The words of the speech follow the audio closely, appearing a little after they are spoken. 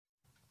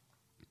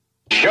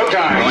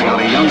Showtime!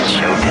 It's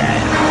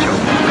showtime. Joe,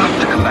 got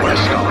to come back a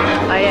star.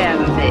 I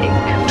am big.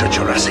 To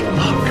Jurassic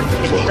Park.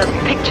 It's the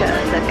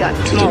pictures that got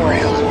small.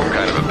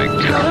 Kind of a big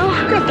deal.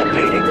 Get the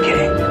painting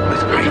king.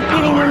 With great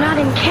Repeating, we're not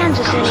in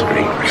Kansas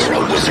anymore.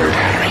 hero wizard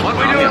Harry. What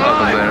we doing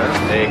live?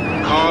 They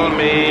call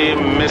me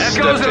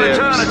Mr. Echoes of Tibbs.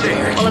 eternity.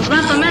 Well, it's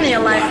not the many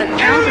of life that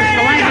counts, it's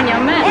the life in your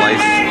men.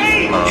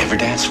 Life Ever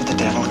dance with the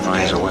devil?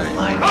 finds a way.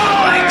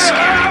 Like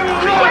scary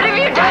movie. What have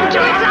you done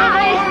to its eyes?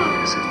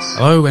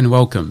 Hello and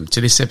welcome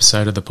to this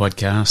episode of the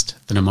podcast,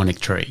 The Mnemonic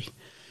Tree,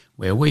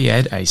 where we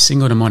add a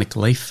single mnemonic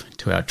leaf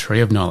to our tree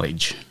of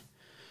knowledge.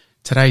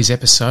 Today's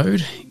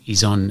episode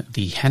is on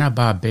the Hanna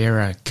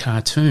Barbera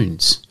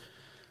cartoons,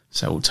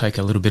 so we'll take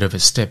a little bit of a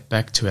step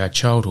back to our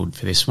childhood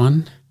for this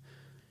one.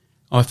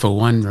 I, for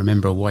one,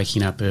 remember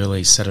waking up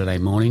early Saturday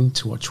morning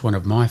to watch one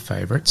of my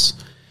favourites,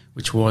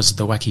 which was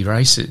The Wacky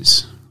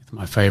Races, with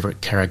my favourite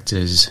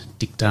characters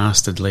Dick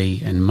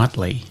Dastardly and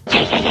Muttley,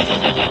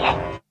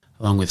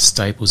 along with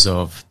staples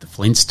of The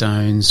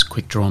Flintstones,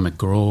 Quick Draw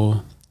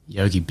McGraw,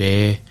 Yogi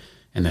Bear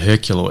and the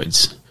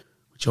Herculoids,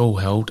 which all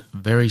held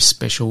very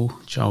special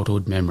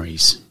childhood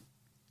memories.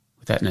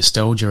 With that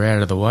nostalgia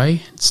out of the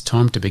way, it's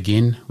time to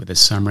begin with a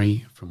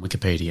summary from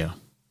Wikipedia.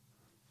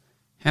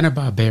 Hanna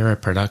Barbera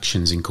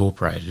Productions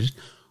Incorporated,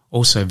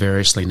 also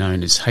variously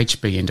known as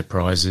HB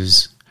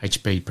Enterprises,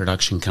 HB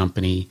Production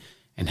Company,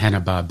 and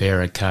Hanna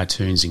Barbera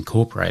Cartoons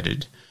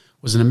Incorporated,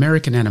 was an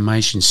American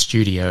animation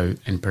studio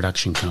and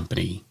production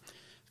company,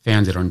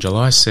 founded on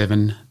July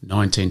 7,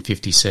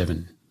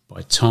 1957,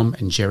 by Tom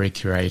and Jerry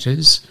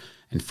creators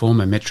and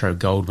former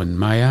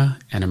Metro-Goldwyn-Mayer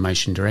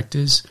animation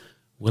directors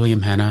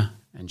William Hanna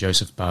and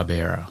Joseph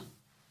Barbera.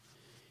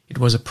 It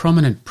was a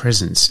prominent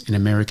presence in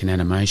American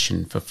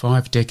animation for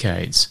 5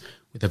 decades,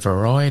 with a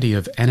variety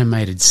of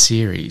animated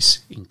series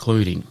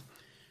including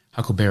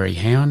Huckleberry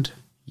Hound,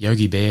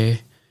 Yogi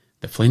Bear,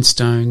 The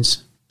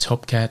Flintstones,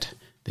 Top Cat,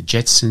 The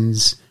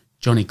Jetsons,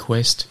 Johnny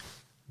Quest,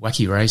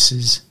 Wacky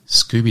Races,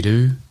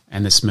 Scooby-Doo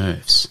and The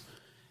Smurfs,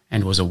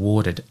 and was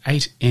awarded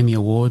 8 Emmy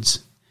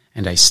Awards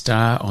and a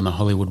star on the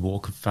Hollywood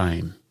Walk of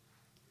Fame.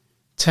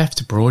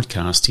 Taft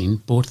Broadcasting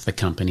bought the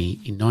company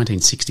in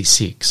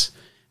 1966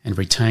 and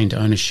retained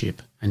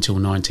ownership until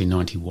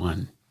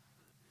 1991.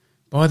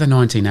 By the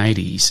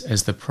 1980s,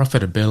 as the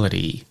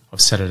profitability of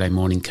Saturday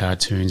morning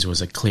cartoons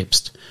was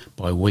eclipsed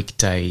by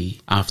weekday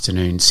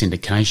afternoon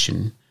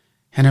syndication,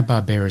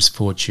 Hanna-Barbera's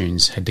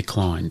fortunes had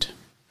declined.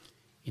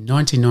 In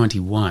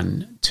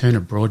 1991, Turner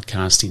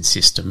Broadcasting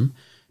System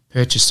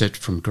purchased it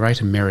from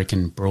Great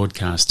American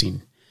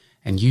Broadcasting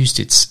and used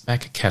its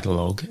back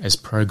catalogue as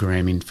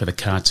programming for the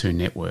Cartoon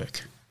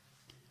Network.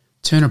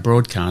 Turner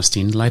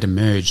Broadcasting later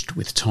merged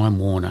with Time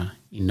Warner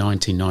in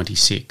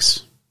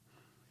 1996.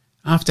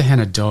 After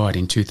Hanna died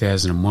in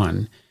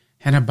 2001,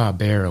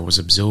 Hanna-Barbera was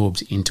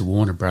absorbed into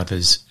Warner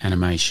Brothers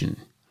Animation.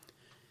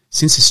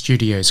 Since the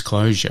studio's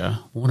closure,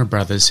 Warner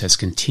Brothers has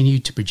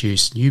continued to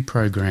produce new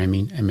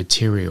programming and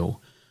material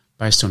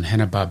based on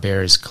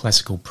Hanna-Barbera's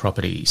classical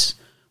properties,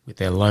 with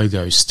their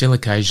logo still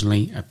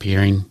occasionally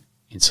appearing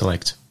in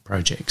select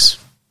projects.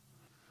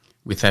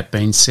 With that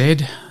being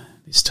said,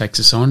 this takes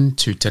us on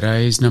to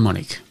today's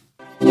mnemonic.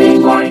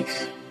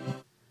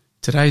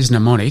 Today's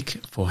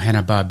mnemonic for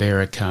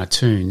Hanna-Barbera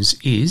cartoons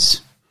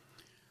is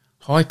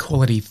high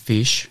quality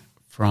fish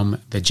from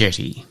the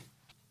jetty.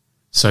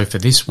 So for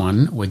this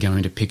one, we're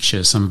going to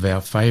picture some of our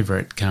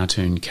favourite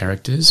cartoon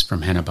characters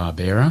from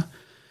Hanna-Barbera,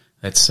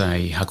 let's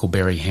say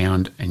Huckleberry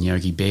Hound and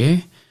Yogi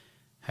Bear,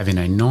 having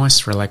a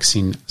nice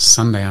relaxing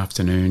Sunday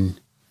afternoon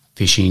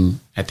fishing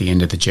at the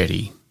end of the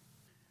jetty.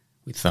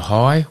 With the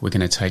high, we're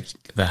going to take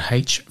the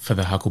H for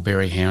the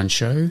Huckleberry Hound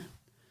show.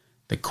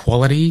 The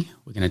quality,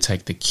 we're going to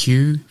take the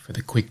Q for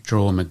the Quick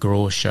Draw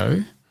McGraw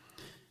show.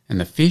 And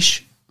the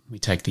fish, we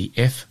take the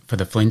F for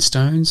the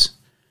Flintstones.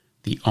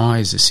 The I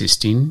is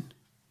assisting.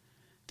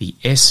 The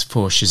S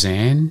for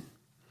Shazam.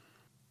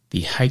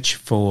 The H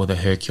for the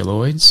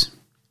Herculoids.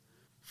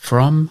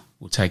 From,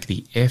 we'll take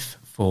the F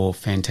for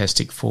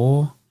Fantastic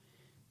Four.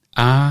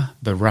 R,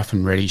 the Rough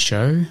and Ready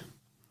show.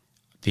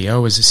 The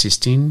O is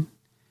assisting.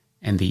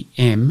 And the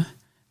M,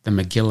 the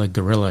Magilla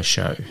Gorilla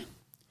show.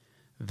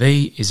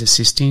 V is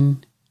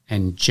assisting,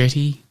 and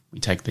Jetty, we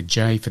take the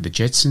J for the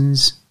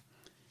Jetsons.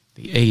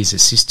 The E is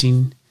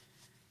assisting,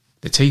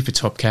 the T for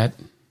Top Cat,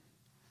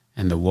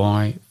 and the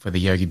Y for the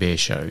Yogi Bear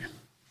show.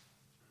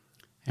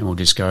 And we'll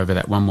just go over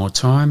that one more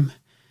time.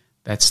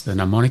 That's the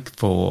mnemonic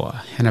for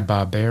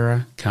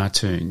Hanna-Barbera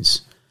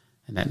cartoons.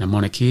 And that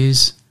mnemonic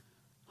is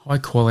high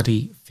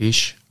quality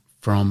fish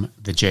from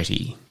the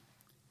jetty.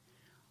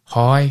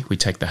 High, we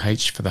take the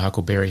H for the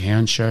Huckleberry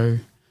Hound show.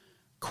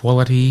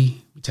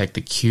 Quality, we take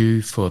the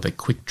Q for the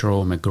Quick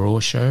Draw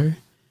McGraw show.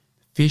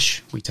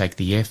 Fish, we take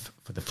the F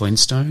for the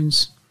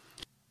Flintstones.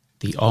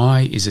 The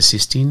I is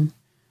assisting.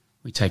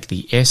 We take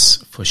the S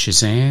for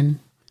Shazam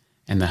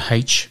and the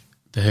H,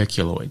 the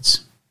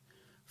Herculoids.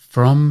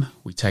 From,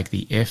 we take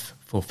the F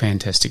for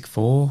Fantastic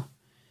Four.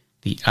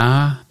 The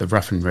R, the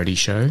Rough and Ready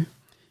show.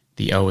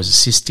 The O is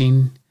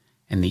assisting.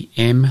 And the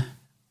M,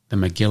 the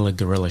Magilla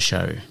Gorilla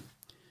show.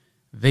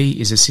 V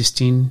is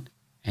assisting,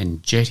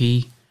 and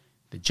jetty,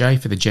 the J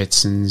for the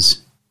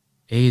Jetsons,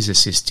 E is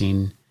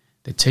assisting,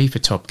 the T for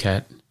Top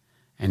Cat,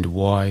 and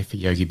Y for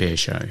Yogi Bear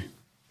Show.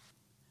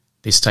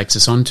 This takes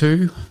us on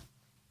to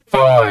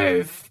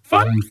 5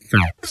 Fun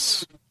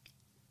Facts.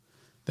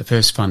 The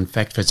first fun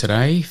fact for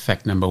today,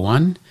 fact number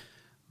 1,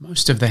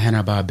 most of the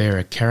Hanna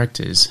Barbera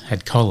characters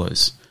had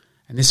collars,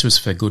 and this was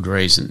for good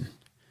reason.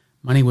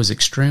 Money was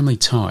extremely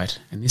tight,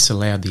 and this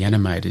allowed the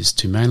animators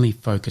to mainly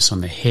focus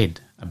on the head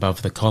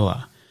above the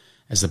collar,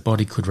 as the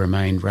body could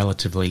remain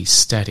relatively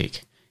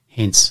static,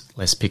 hence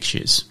less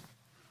pictures.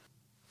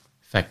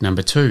 Fact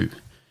number 2,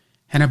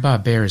 Hanna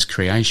Barbera's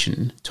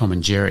creation, Tom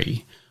and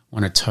Jerry,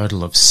 won a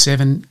total of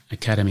 7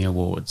 Academy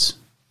Awards.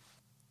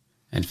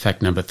 And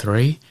fact number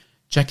 3,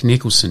 Jack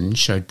Nicholson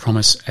showed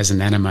promise as an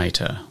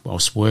animator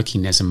whilst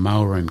working as a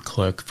mailroom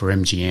clerk for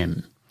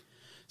MGM.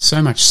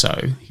 So much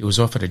so, he was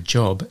offered a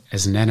job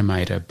as an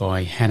animator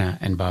by Hanna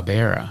and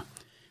Barbera,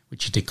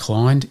 which he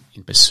declined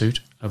in pursuit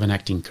of an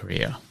acting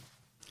career.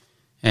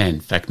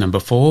 And fact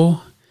number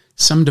 4,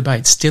 some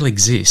debate still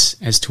exists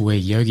as to where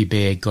Yogi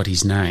Bear got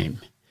his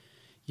name.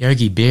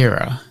 Yogi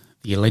Berra,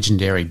 the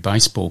legendary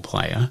baseball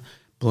player,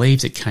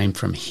 believed it came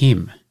from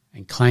him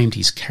and claimed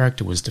his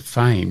character was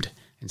defamed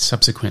and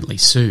subsequently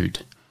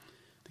sued.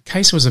 The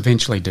case was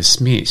eventually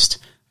dismissed,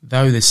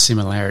 though the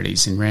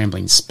similarities in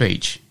Rambling's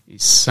speech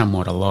is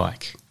somewhat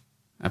alike,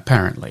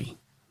 apparently.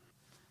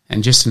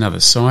 And just another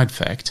side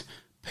fact,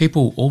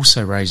 people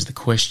also raised the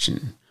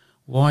question,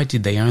 why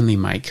did they only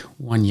make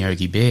one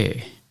Yogi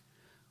Bear?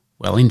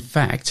 Well, in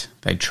fact,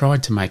 they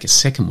tried to make a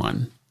second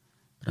one,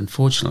 but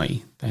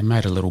unfortunately they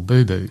made a little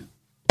boo-boo.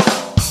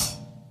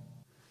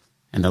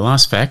 And the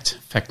last fact,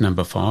 fact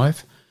number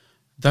 5,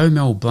 though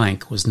Mel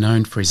Blanc was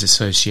known for his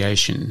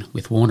association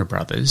with Warner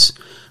Brothers,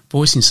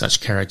 voicing such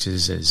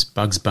characters as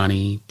Bugs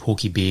Bunny,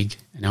 Porky Pig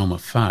and Elmer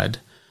Fudd,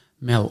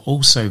 Mel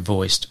also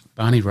voiced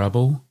Barney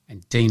Rubble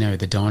and Dino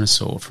the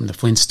Dinosaur from the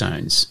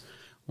Flintstones,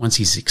 once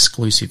his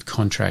exclusive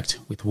contract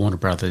with Warner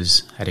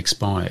Brothers had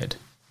expired.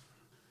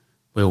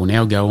 We will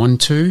now go on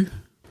to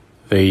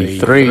the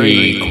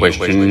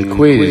 3-question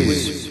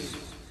quiz.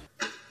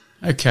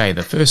 Okay,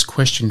 the first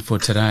question for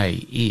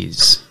today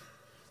is,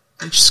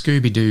 which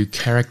Scooby-Doo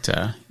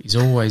character is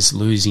always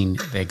losing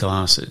their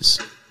glasses?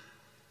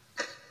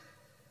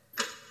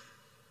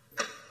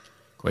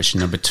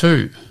 Question number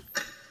 2.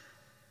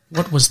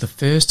 What was the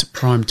first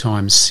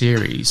primetime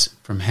series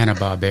from Hanna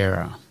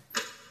Barbera?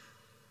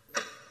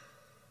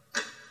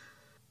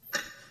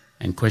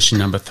 And question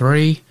number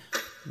 3.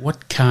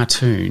 What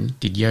cartoon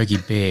did Yogi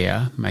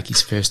Bear make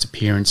his first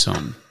appearance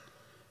on?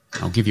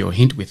 I'll give you a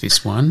hint with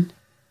this one.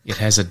 It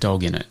has a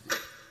dog in it.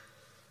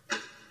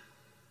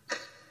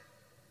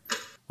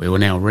 We will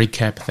now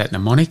recap that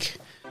mnemonic.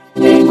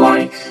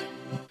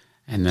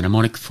 And the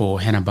mnemonic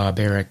for Hanna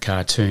Barbera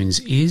cartoons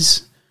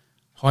is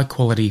high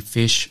quality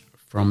fish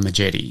from the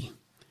jetty.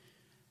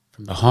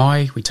 From the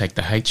high, we take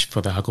the H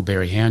for the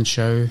Huckleberry Hound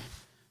Show.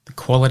 The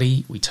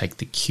quality, we take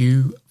the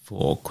Q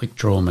for Quick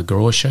Draw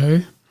McGraw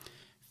Show.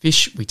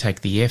 Fish, we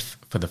take the F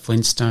for the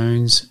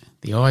Flintstones.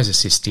 The I is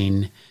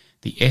assisting.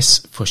 The S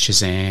for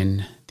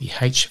Shazam. The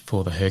H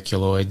for the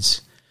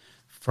Herculoids.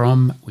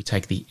 From, we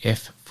take the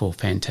F for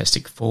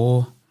Fantastic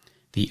Four.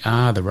 The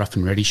R, the Rough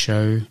and Ready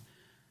Show.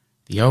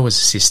 The O is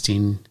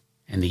assisting.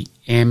 And the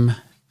M,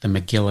 the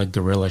Magilla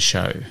Gorilla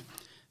Show.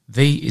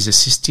 V is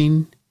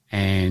assisting.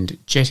 And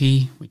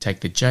Jetty, we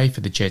take the J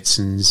for the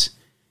Jetsons.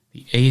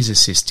 The E is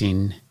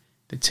assisting.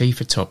 The T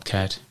for Top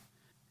Cat.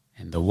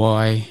 And the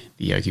Y,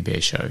 the Yogi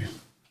Bear Show.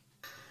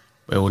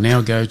 We will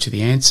now go to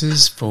the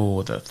answers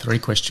for the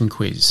 3-question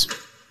quiz.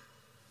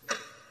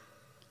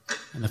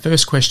 And the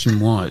first question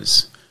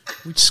was,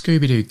 which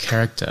Scooby-Doo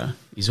character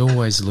is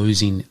always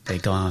losing their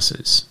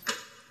glasses?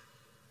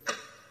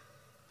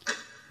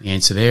 The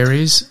answer there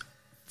is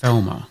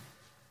Thelma.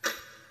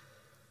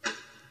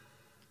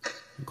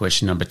 And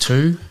question number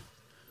 2,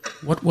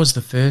 what was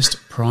the first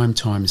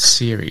primetime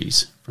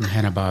series from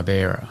Hanna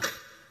Barbera?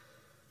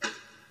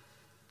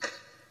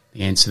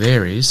 The answer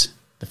there is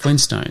the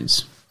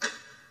Flintstones.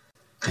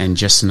 And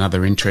just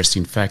another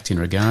interesting fact in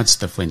regards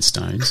to the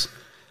Flintstones,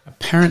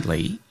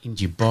 apparently in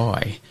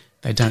Dubai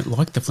they don't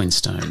like the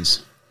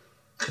Flintstones,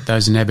 but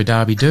those in Abu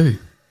Dhabi do.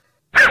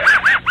 And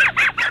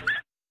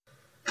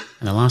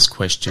the last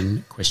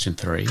question, question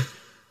 3,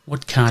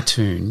 what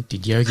cartoon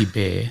did Yogi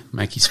Bear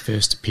make his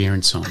first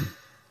appearance on?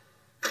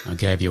 I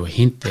gave you a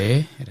hint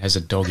there, it has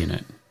a dog in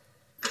it.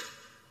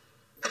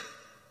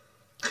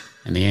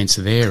 And the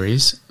answer there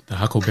is the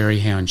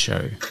Huckleberry Hound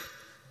Show.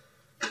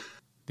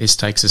 This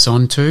takes us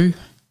on to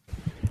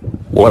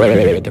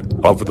Word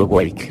of the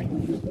week.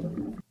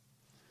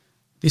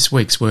 This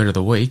week's word of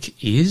the week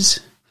is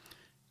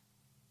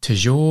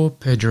toujours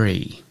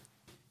perdre,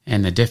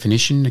 and the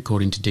definition,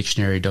 according to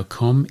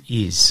dictionary.com,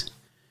 is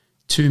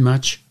too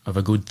much of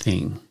a good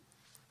thing.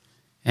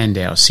 And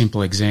our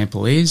simple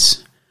example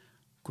is,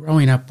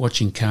 growing up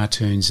watching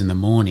cartoons in the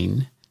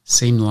morning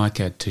seemed like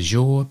a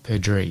toujours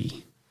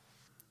perdre.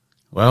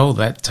 Well,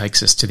 that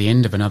takes us to the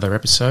end of another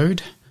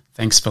episode.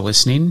 Thanks for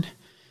listening.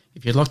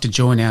 If you'd like to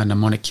join our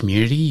mnemonic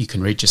community, you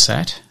can reach us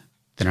at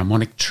the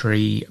Mnemonic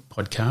Tree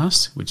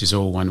Podcast, which is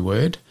all one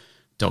word,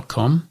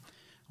 .com,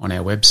 on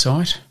our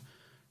website.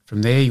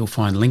 From there, you'll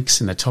find links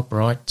in the top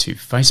right to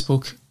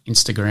Facebook,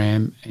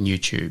 Instagram, and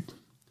YouTube.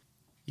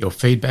 Your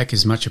feedback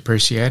is much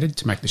appreciated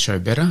to make the show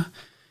better.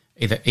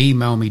 Either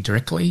email me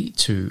directly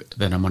to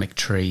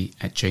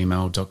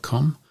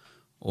thenmnemonictree@gmail.com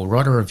or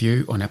write a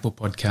review on Apple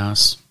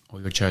Podcasts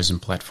or your chosen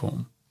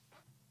platform.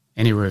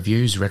 Any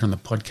reviews read on the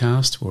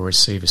podcast will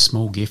receive a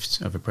small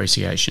gift of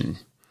appreciation.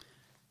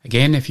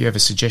 Again, if you have a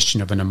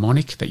suggestion of a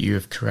mnemonic that you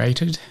have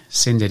created,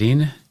 send it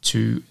in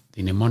to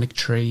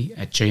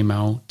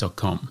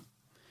thenmnemonictree@gmail.com.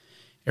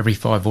 Every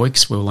 5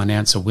 weeks we will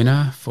announce a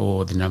winner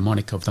for the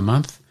mnemonic of the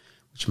month,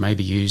 which may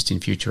be used in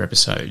future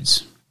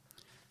episodes.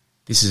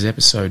 This is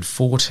episode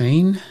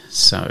 14,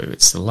 so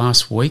it's the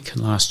last week,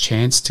 last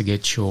chance to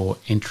get your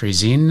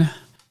entries in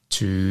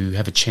to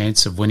have a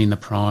chance of winning the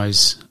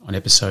prize on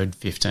episode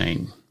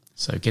 15.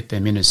 So get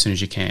them in as soon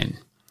as you can.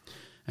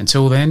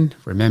 Until then,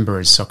 remember,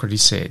 as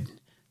Socrates said,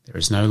 there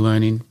is no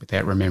learning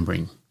without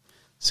remembering.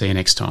 See you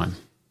next time.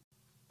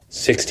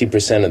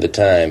 60% of the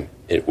time,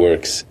 it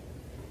works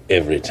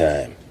every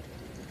time.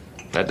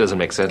 That doesn't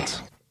make sense.